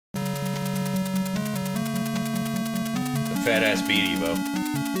Fat ass beat, Evo.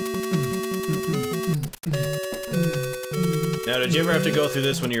 Now, did you ever have to go through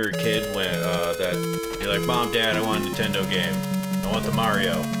this when you were a kid? When that you're like, Mom, Dad, I want a Nintendo game. I want the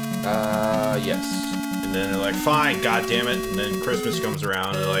Mario. Yes. And then they're like, fine, god damn it. And then Christmas comes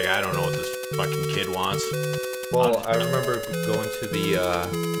around and they're like, I don't know what this fucking kid wants. Well, I remember going to the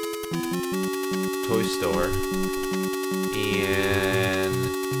toy store, and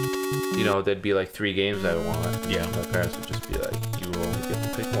you know, there'd be like 3 games I would want. Yeah. My parents would just be like, you only get to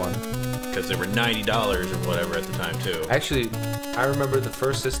pick one. Because they were $90 or whatever at the time, too. Actually, I remember the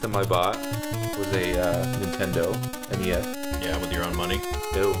first system I bought was a Nintendo NES. Yeah, with your own money.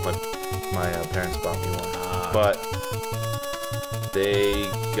 No, my parents bought me one. But they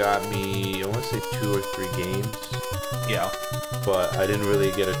got me, I want to say 2 or 3 games. Yeah. But I didn't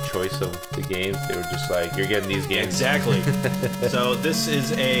really get a choice of the games. They were just like, you're getting these games. Exactly. So this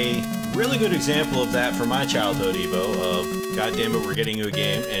is a really good example of that from my childhood, Evo, of, God damn it, we're getting you a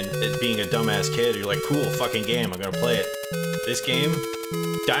game, and it being a dumbass kid, you're like, cool, fucking game, I'm gonna play it. This game,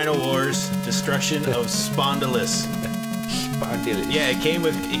 Dynowarz, Destruction of Spondylus. Spondylus. Yeah, it came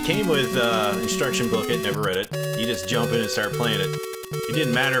with instruction booklet, never read it. You just jump in and start playing it. It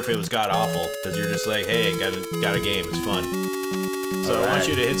didn't matter if it was god-awful, because you're just like, hey, got a game, it's fun. So I want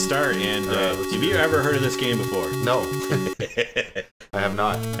you to hit start, and have you ever heard of this game before? No. I have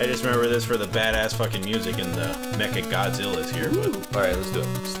not. I just remember this for the badass fucking music and the mecha Godzilla's here. But alright, let's do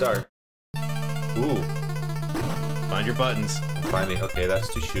it. Start. Ooh. Find your buttons. Finally, okay,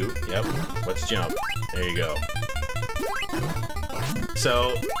 that's to shoot. Yep. Let's jump. There you go.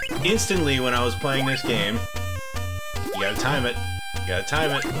 So, instantly when I was playing this game, you gotta time it. You gotta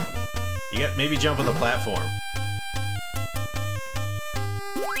time it. You got maybe jump on the platform.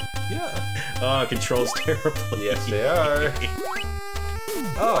 Yeah. Oh, controls terrible. Yes, they are.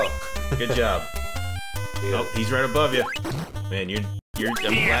 Oh. Good job. Yeah. Oh, he's right above you. Man, I'm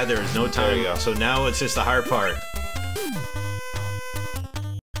glad there was no time. There you go. So now it's just the hard part.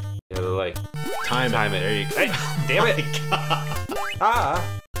 Yeah, they're like, time it. There you go. Hey, damn it.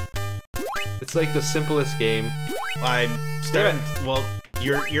 Ah. It's like the simplest game. I'm starting. Well,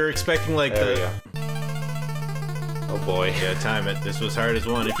 you're expecting like there we go. Oh boy. Yeah, time it. This was hard as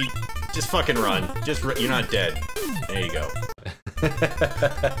one. If you just fucking run, you're not dead. There you go.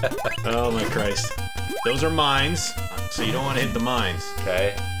 Oh my Christ. Those are mines, so you don't want to hit the mines.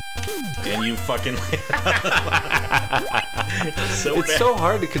 Okay. And you fucking. It's so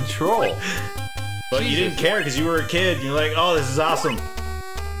hard to control. But Jesus. You didn't care because you were a kid. And you're like, oh, this is awesome.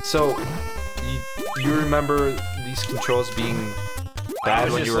 So, you remember these controls being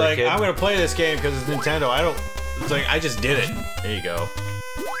bad when you were a kid? I'm gonna play this game because it's Nintendo. It's like I just did it. There you go.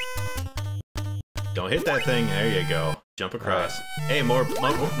 Don't hit that thing. There you go. Jump across. Right. Hey, more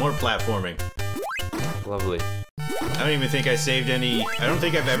platforming. Lovely. I don't even think I saved any. I don't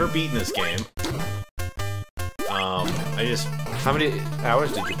think I've ever beaten this game. I just. How many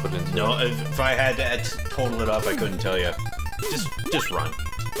hours did you put into it? No, if I had to total it up, I couldn't tell you. Just run.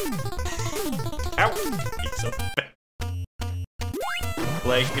 Ow! So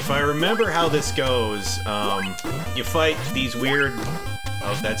like, if I remember how this goes, you fight these weird.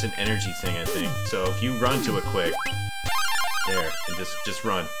 Oh, that's an energy thing, I think. So if you run to it quick, there, and just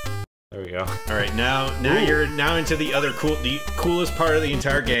run. There we go. All right, now you're into the coolest part of the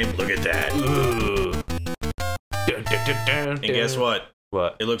entire game. Look at that. Ooh. And guess what?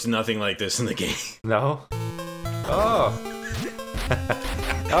 What? It looks nothing like this in the game. No. Oh.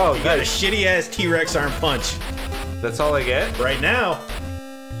 Oh, you got a shitty ass T-Rex arm punch. That's all I get? Right now.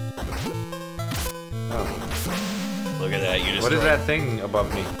 Oh. Look at that. You just. What is that thing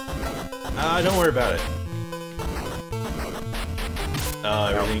above me? Don't worry about it.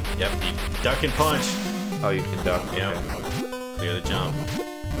 Everything. Yep. You duck and punch. Oh, you can duck. Yep. Okay. Clear the jump.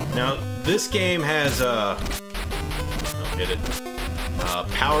 Now this game has hit it.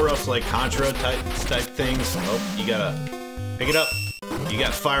 Power-ups like Contra type things. Oh, you gotta pick it up. You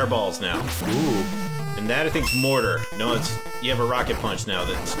got fireballs now. Ooh. And that I think's mortar. No, you have a rocket punch now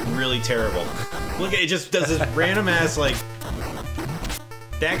that's really terrible. Look at it, just does this random ass like.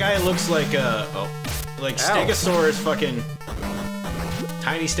 That guy looks like like Stegosaurus fucking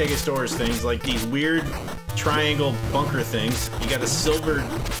tiny Stegosaurus things, like these weird triangle bunker things. You got a silver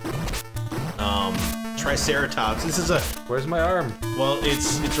Triceratops. This is a. Where's my arm? Well,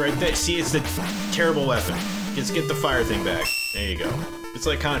 it's right there. See, it's the terrible weapon. Just get the fire thing back. There you go. It's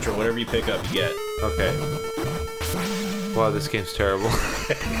like Contra. Whatever you pick up, you get. Okay. Wow, this game's terrible.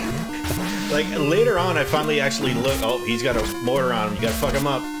 Like later on, I finally actually look. Oh, he's got a mortar on him. You gotta fuck him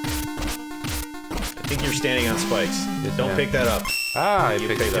up. I think you're standing on spikes. Yes, Don't pick that up. Ah, I you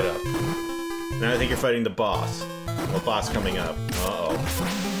picked it up. Now I think you're fighting the boss. What boss coming up? Uh-oh.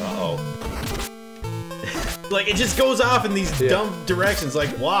 Uh-oh. Like, it just goes off in these dumb directions. Like,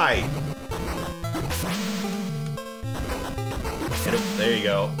 why? There you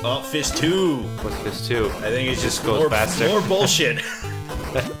go. Oh, Fist 2. What's Fist 2? I think it's just goes faster. More bullshit.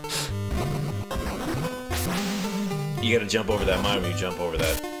 You gotta jump over that mine when you jump over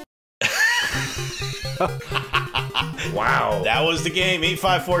that. Wow. That was the game.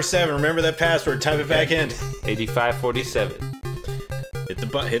 8547. Remember that password. Type it back in. 8547. Hit the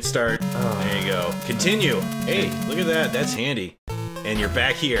hit start. Oh. There you go. Continue. Hey, look at that. That's handy. And you're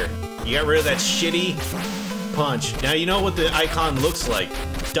back here. You got rid of that shitty punch. Now you know what the icon looks like.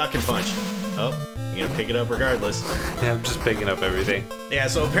 Duck and punch. Oh, you're gonna pick it up regardless. Yeah, I'm just picking up everything. Yeah,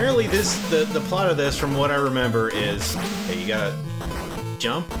 so apparently the plot of this, from what I remember, is hey, you gotta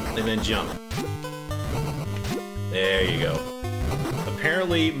jump and then jump. There you go.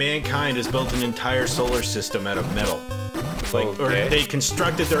 Apparently, mankind has built an entire solar system out of metal. Like, or they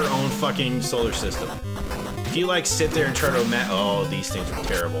constructed their own fucking solar system. If you like sit there and try to oh, these things are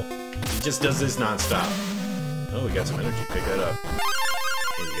terrible. He just does this nonstop. Oh, we got some energy. Pick that up.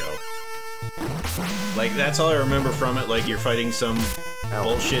 Here you go. Like, that's all I remember from it. Like, you're fighting some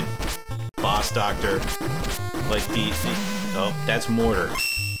bullshit boss doctor. Like, oh, that's mortar.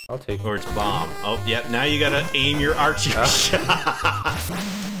 I'll take it. Or it's bomb. Oh, yep. Now you gotta aim your archer shot.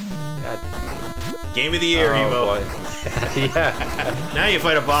 Game of the year, Evo. Yeah. Now you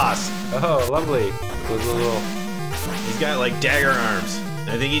fight a boss. Oh, lovely. He's got like dagger arms.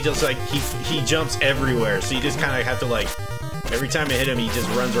 I think he just like he jumps everywhere. So you just kind of have to like every time you hit him, he just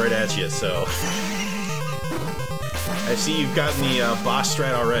runs right at you. So I see you've gotten the boss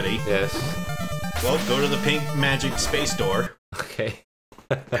strat already. Yes. Well, go to the pink magic space door. Okay.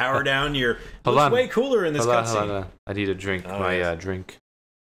 Power down your. Looks way cooler in this cutscene. Hold on. I need a drink. Oh, my drink.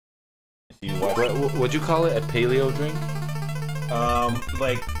 What would you call it? A paleo drink?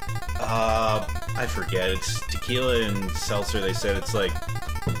 I forget. It's tequila and seltzer. They said it's like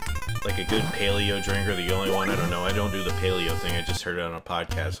a good paleo drink or the only one. I don't know. I don't do the paleo thing. I just heard it on a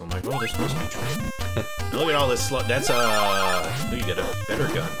podcast. So I'm like, oh, this must be true. Look at all this. That's you get a better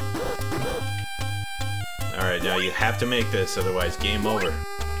gun. All right, now you have to make this, otherwise game over.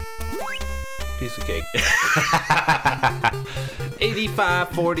 Piece of cake.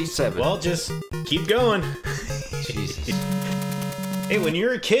 8547. Well, just keep going. Jesus. Hey, when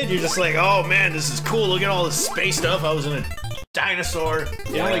you're a kid, you're just like, oh man, this is cool. Look at all this space stuff. I was in a dinosaur.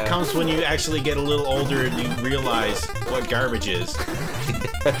 It only comes when you actually get a little older and you realize what garbage is.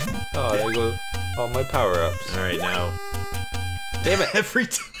 Oh, there go all my power-ups. All right, now. Damn it. Every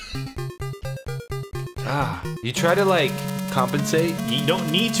time. Ah, you try to like compensate. You don't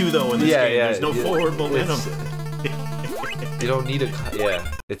need to though in this game. There's no forward momentum. You don't need a. Yeah,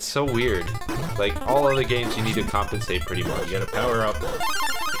 it's so weird. Like all other games, you need to compensate pretty much. You gotta power up.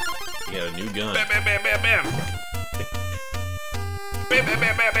 You got a new gun. Bam, bam, bam, bam, bam. Bam, bam,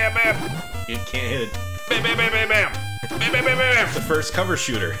 bam, bam, bam, bam. You can't hit it. Bam, bam, bam, bam, bam. Bam, bam, bam, bam. It's the first cover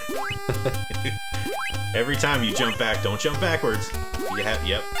shooter. Every time you jump back, don't jump backwards. You have.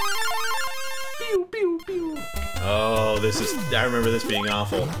 Yep. Pew, pew, pew. Oh, this is. I remember this being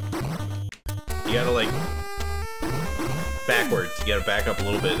awful. You gotta like backwards. You gotta back up a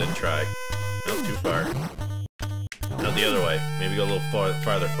little bit and then try. No, too far. No, the other way. Maybe go a little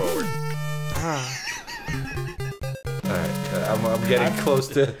farther forward. All right, I'm getting close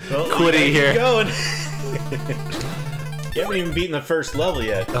to quitting here. Keep going. You haven't even beaten the first level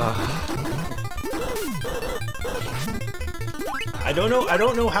yet. I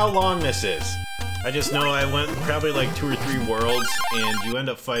don't know how long this is. I just know I went probably like 2 or 3 worlds, and you end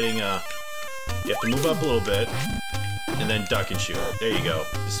up fighting. You have to move up a little bit, and then duck and shoot. There you go.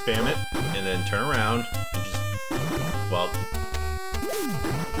 Just spam it, and then turn around. And just, well,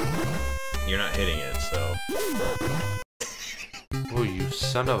 you're not hitting it, so. Oh, you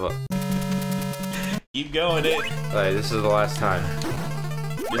son of a! Keep going, it. Alright, this is the last time.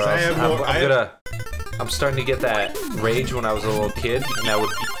 I'm starting to get that rage when I was a little kid, and I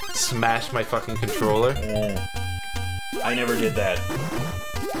would smash my fucking controller. I never did that.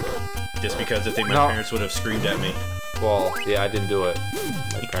 Just because I think my parents would have screamed at me. Well, yeah, I didn't do it.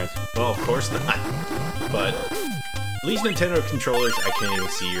 My parents. Well, of course not. But at least Nintendo controllers, I can't even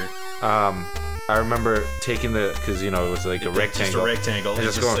see your. I remember taking because you know it was like a rectangle. Just a rectangle. And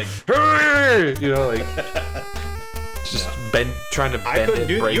just going, like, hey! You know, like. Just trying to bend I couldn't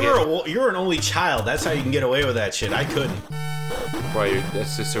it, break it. You're an only child. That's how you can get away with that shit. I couldn't. Why, your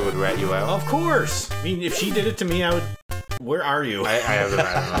sister would rat you out? Of course. I mean, if she did it to me, I would. Where are you? I don't know.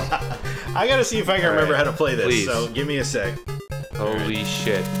 I gotta see if I can remember how to play this. Please. So give me a sec. Holy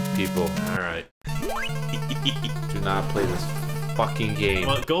shit, people. Alright. Do not play this fucking game.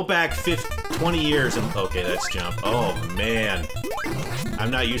 Well, go back 20 years and... Okay, that's jump. Oh, man.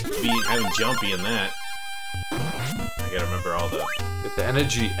 I'm not used to having jumpy in that. I gotta remember all the... Get the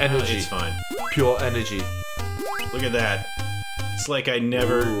energy. Energy. It's fine. Pure energy. Look at that. It's like I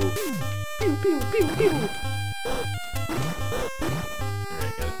never... Pew, pew, pew, pew.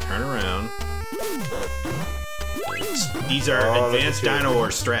 Alright, gotta turn around. These are advanced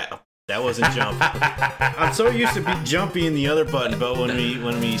Dynowarz strat. That wasn't jump. I'm so used to be jumpy in the other button, but when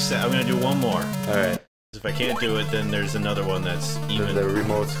we set, I'm gonna do one more. All right. If I can't do it, then there's another one that's even the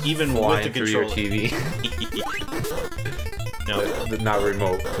remote's even with the control. Through your TV. No, the not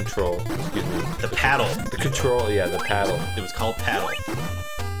remote control. Excuse me. The paddle. The control. Yeah, the paddle. It was called paddle.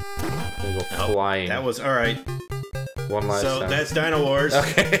 Gonna go flying. That was all right. One last time. So that's Dynowarz.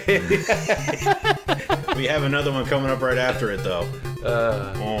 Okay. We have another one coming up right after it, though.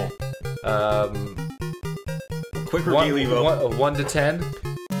 Quick review, Evo. 1 to 10.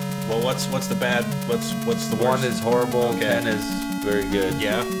 Well, what's the bad? What's the worst? 1 is horrible. Okay. 10 is very good.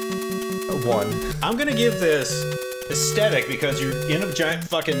 Yeah. 1. I'm gonna give this aesthetic because you're in a giant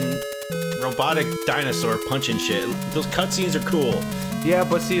fucking robotic dinosaur punching shit. Those cutscenes are cool. Yeah,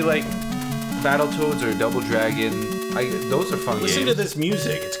 but see, like Battletoads or Double Dragon, those are fun games. Listen to this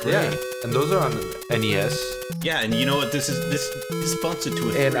music; it's great. Yeah, and those are on NES. Yeah, and you know what? This bumps it to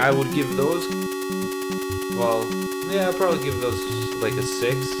a 3. And I would give those. Well, yeah, I'd probably give those like a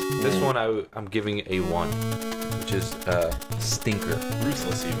 6. This one I'm giving a 1, which is stinker.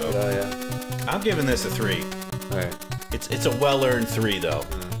 Ruthless, Evo. Yeah. I'm giving this a 3. All right. It's a well-earned 3 though.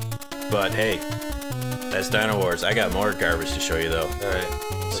 But hey, that's Dynowarz. I got more garbage to show you though. All right.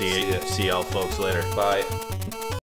 See y'all folks later. Bye.